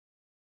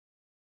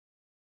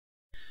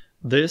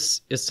This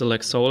is the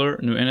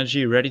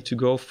leXsolar-NewEnergy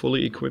ready-to-go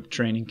fully equipped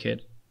training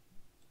kit.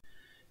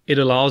 It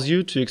allows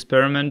you to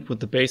experiment with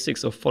the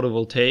basics of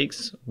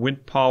photovoltaics,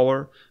 wind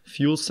power,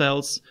 fuel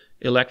cells,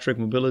 electric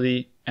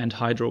mobility, and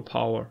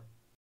hydropower.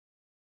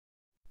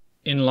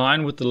 In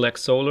line with the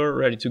leXsolar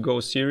ready-to-go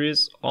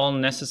series, all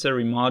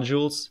necessary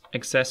modules,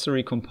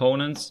 accessory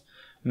components,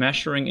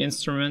 measuring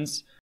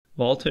instruments,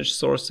 voltage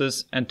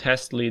sources, and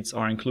test leads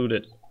are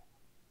included.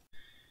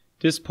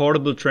 This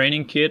portable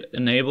training kit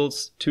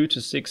enables 2 to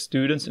 6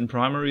 students in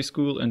primary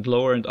school and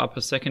lower and upper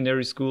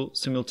secondary school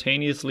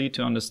simultaneously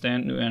to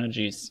understand new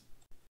energies.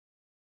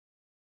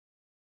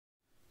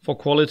 For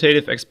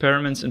qualitative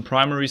experiments in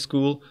primary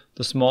school,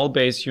 the small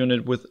base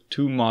unit with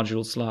 2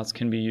 module slots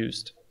can be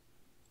used.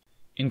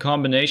 In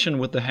combination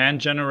with the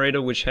hand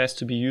generator, which has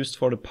to be used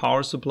for the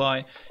power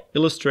supply,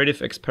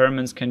 illustrative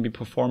experiments can be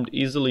performed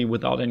easily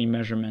without any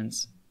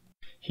measurements.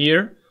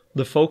 Here,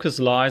 the focus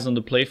lies on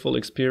the playful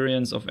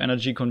experience of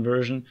energy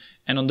conversion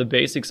and on the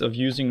basics of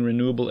using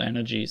renewable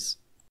energies.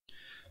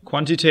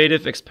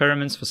 Quantitative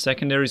experiments for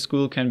secondary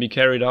school can be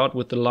carried out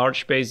with the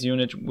large base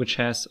unit, which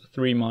has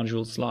 3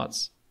 module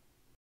slots.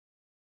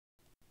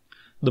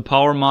 The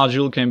power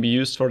module can be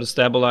used for the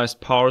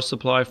stabilized power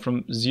supply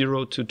from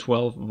 0 to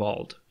 12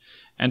 volt,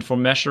 and for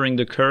measuring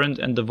the current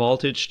and the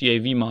voltage, the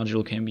AV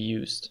module can be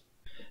used.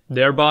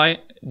 Thereby,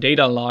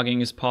 data logging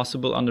is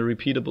possible under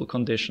repeatable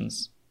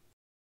conditions.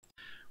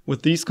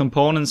 With these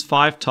components,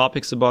 5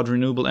 topics about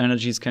renewable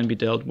energies can be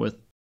dealt with.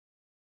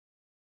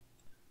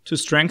 To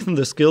strengthen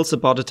the skills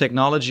about the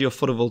technology of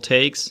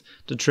photovoltaics,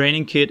 the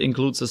training kit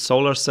includes a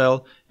solar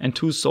cell and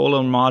 2 solar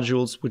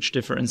modules which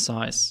differ in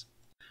size.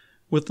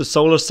 With the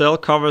solar cell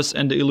covers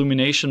and the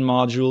illumination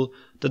module,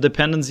 the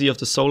dependency of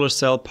the solar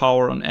cell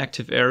power on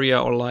active area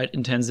or light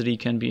intensity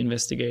can be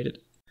investigated.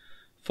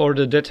 For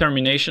the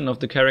determination of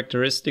the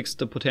characteristics,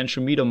 the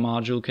potentiometer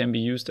module can be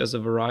used as a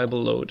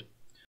variable load.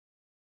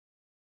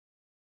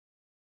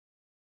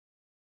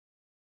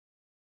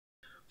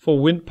 For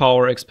wind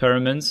power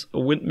experiments, a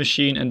wind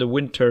machine and a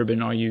wind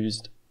turbine are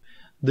used.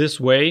 This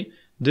way,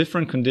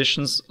 different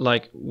conditions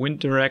like wind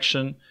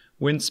direction,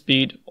 wind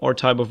speed, or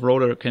type of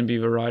rotor can be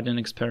varied in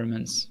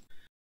experiments.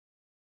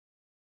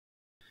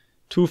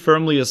 2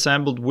 firmly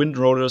assembled wind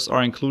rotors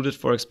are included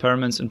for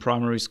experiments in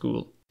primary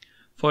school.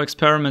 For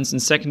experiments in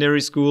secondary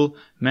school,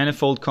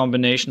 manifold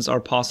combinations are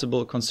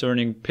possible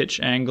concerning pitch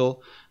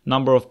angle,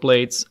 number of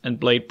blades, and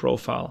blade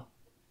profile.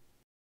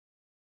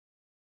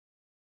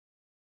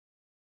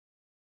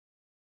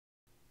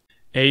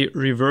 A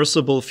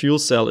reversible fuel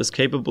cell is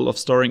capable of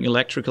storing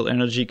electrical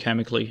energy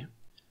chemically.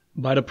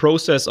 By the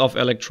process of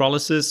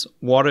electrolysis,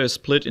 water is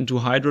split into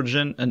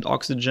hydrogen and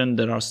oxygen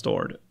that are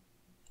stored.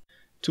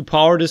 To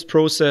power this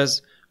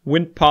process,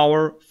 wind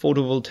power,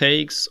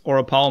 photovoltaics, or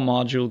a power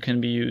module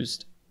can be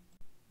used.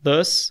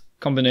 Thus,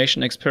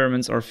 combination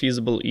experiments are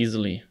feasible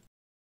easily.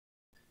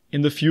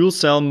 In the fuel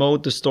cell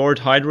mode, the stored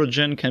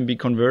hydrogen can be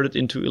converted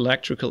into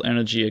electrical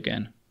energy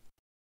again.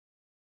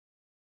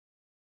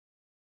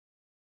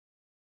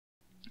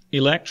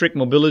 Electric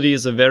mobility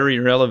is a very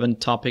relevant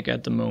topic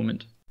at the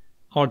moment.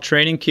 Our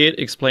training kit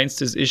explains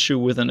this issue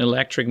with an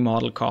electric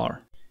model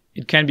car.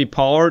 It can be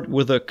powered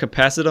with a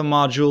capacitor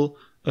module,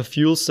 a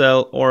fuel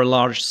cell, or a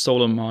large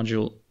solar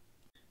module.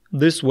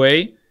 This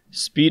way,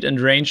 speed and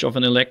range of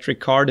an electric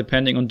car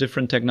depending on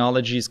different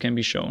technologies can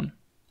be shown.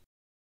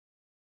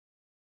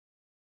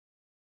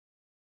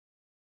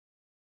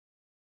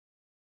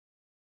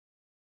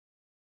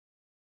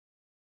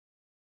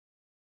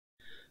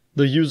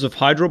 The use of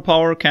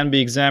hydropower can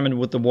be examined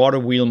with the water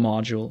wheel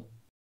module.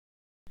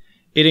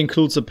 It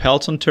includes a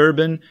Pelton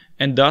turbine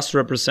and thus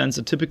represents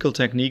a typical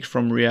technique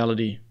from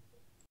reality.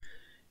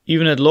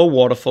 Even at low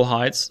waterfall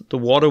heights, the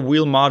water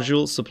wheel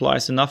module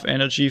supplies enough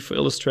energy for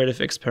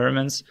illustrative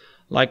experiments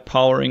like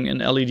powering an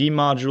LED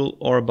module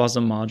or a buzzer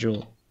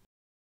module.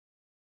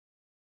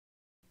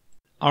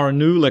 Our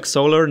new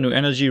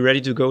leXsolar-NewEnergy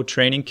ready-to-go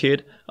training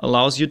kit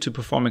allows you to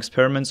perform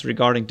experiments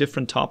regarding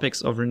different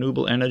topics of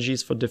renewable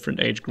energies for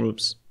different age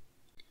groups.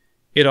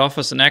 It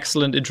offers an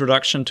excellent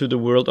introduction to the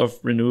world of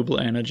renewable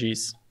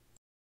energies.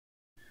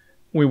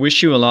 We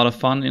wish you a lot of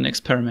fun in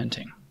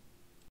experimenting.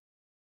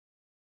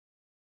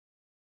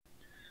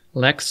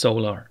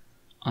 leXsolar,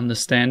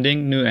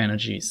 understanding new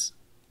energies.